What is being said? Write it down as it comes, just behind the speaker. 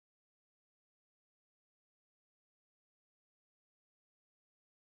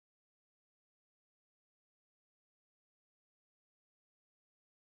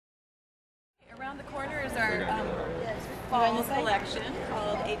Around the corner is our fall collection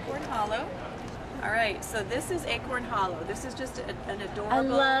called Acorn Hollow. All right, so this is Acorn Hollow. This is just an adorable... I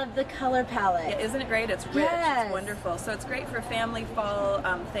love the color palette. Yeah, isn't it great? It's rich, It's wonderful. So it's great for family, fall,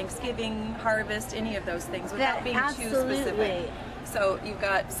 Thanksgiving, harvest, any of those things without being too specific. So you've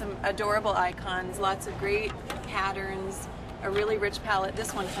got some adorable icons, lots of great patterns, a really rich palette.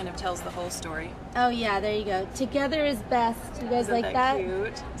 This one kind of tells the whole story. Oh yeah, there you go. Together is best. You guys like that? Isn't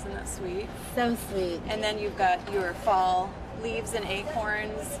that cute? Isn't that sweet? So sweet. And then you've got your fall leaves and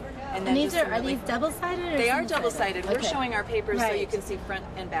acorns. And then these are these double-sided? They are double-sided. We're showing our papers so you can see front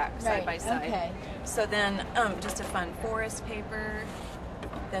and back, side by side. Okay. So then just a fun forest paper.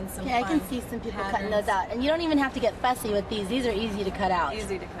 Then some fun I can see some people cutting those out. And you don't even have to get fussy with these. These are easy to cut out.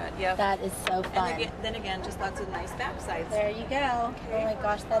 Easy to cut, yeah. That is so fun. And then again, just lots of nice back sides. There you go. Okay. Oh my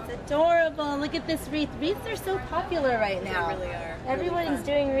gosh, that's adorable. Look at this wreath. Wreaths are so popular right now. They really are. Everyone is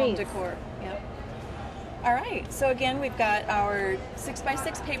doing wreaths. Home decor, yep. All right, so again, we've got our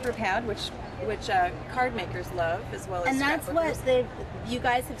 6x6 paper pad, which card makers love, as well as and that's what you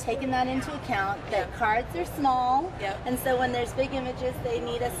guys have taken that into account, that cards are small, and so when there's big images, they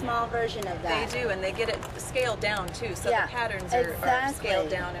need a small version of that. They do, and they get it scaled down too, so the patterns are scaled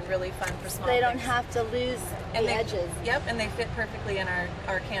down and really fun for small They don't have to lose the edges. Yep, and they fit perfectly in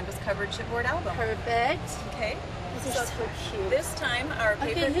our canvas covered chipboard album. Perfect. Okay. These are so cute. This time our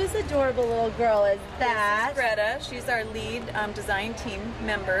paper... Okay, whose adorable little girl is that? This is Greta. She's our lead design team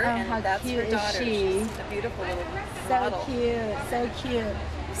member, and that's her daughter. She's a beautiful little model. So cute, so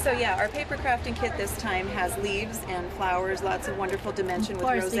cute. So yeah, our paper crafting kit this time has leaves and flowers, lots of wonderful dimension with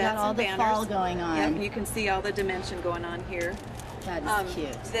rosettes and banners. Of course, we got all the fall going on. Yep, and you can see all the dimension going on here. That is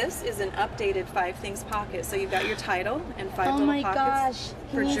cute. This is an updated 5 Things pocket. So you've got your title and 5 little pockets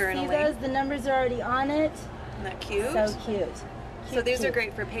for journaling. Can you see those? The numbers are already on it. Isn't that cute? So cute. So these are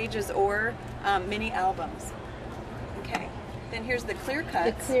great for pages or mini albums. Okay. Then here's the clear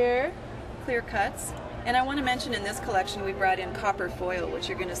cuts. The clear cuts. And I want to mention in this collection we brought in copper foil, which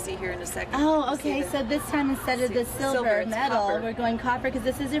you're going to see here in a second. Oh, okay. So this time instead of the silver metal, we're going copper because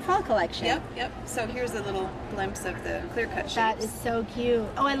this is your fall collection. Yep, yep. So here's a little glimpse of the clear cut shapes. That is so cute.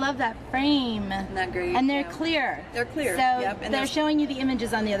 Oh, I love that frame. Isn't that great? And they're clear. They're clear. So and they're showing you the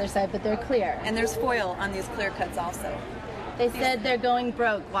images on the other side, but they're clear. And there's foil on these clear cuts also. They said they're going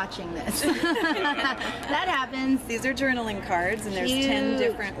broke watching this. That happens. These are journaling cards, and there's 10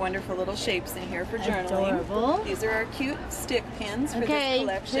 different wonderful little shapes in here for journaling. Adorable. These are our cute stick pins for this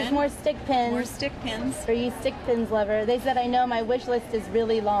collection. There's more stick pins. More stick pins. For you stick pins lover. They said, I know my wish list is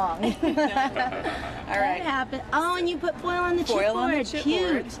really long. All right. That happened. Oh, and you put foil on the chipboard. Foil on the chipboard.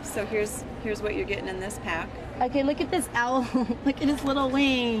 Cute. So here's what you're getting in this pack. Okay, look at this owl. Look at his little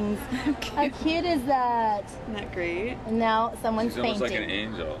wings. How cute is that? Isn't that great? And now someone's painting. Almost like an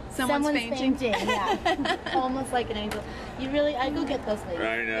angel. Someone's painting, yeah. Almost like an angel. I go get those wings.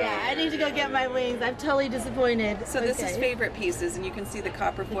 I know. Yeah, I need to go get my wings. I'm totally disappointed. So this is favorite pieces, and you can see the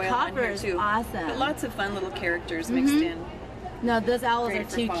copper foil on here too. Awesome. But lots of fun little characters mixed in. No, those owls are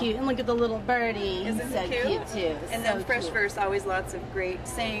too cute. And look at the little birdie. Isn't so cute too. And then Fresh Verse, always lots of great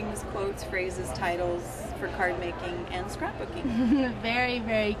sayings, quotes, phrases, titles for card making and scrapbooking. Very,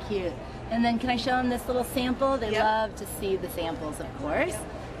 very cute. And then can I show them this little sample? They love to see the samples, of course.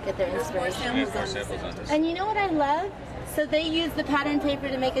 Get their inspiration. More samples on this. And you know what I love? So they use the pattern paper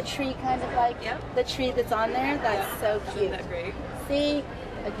to make a tree kind of like the tree that's on there. That's so cute. Isn't that great? See?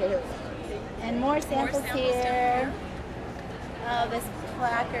 Okay, here we go. And more samples here. Oh, this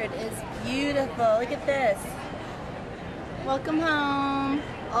placard is beautiful. Look at this. Welcome home.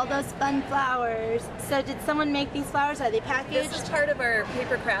 All those fun flowers. So did someone make these flowers? Are they packaged? This is part of our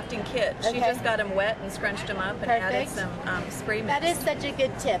paper crafting kit. She just got them wet and scrunched them up and added some spray mix. That is such a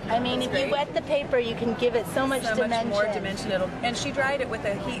good tip. I mean, if you wet the paper, you can give it so much dimension. So much more dimension. And she dried it with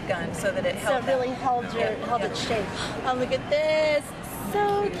a heat gun so that it held. So it really held its shape. Oh, look at this.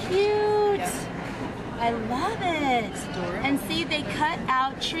 So cute. I love it. And see, they cut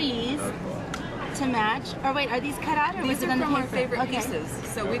out trees to match. Or wait, are these cut out, or was it on the paper? These are from our favorite pieces.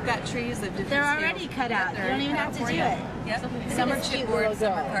 So we've got trees of different They're already cut out. You don't even have to do it. Yep. Some are chipboard,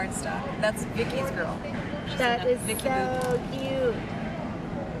 some are cardstock. That's Vicky's girl. That is so cute.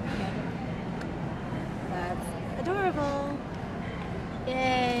 That's adorable.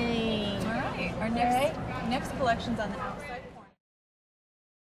 Yay. All right. Our next collection's on the outside.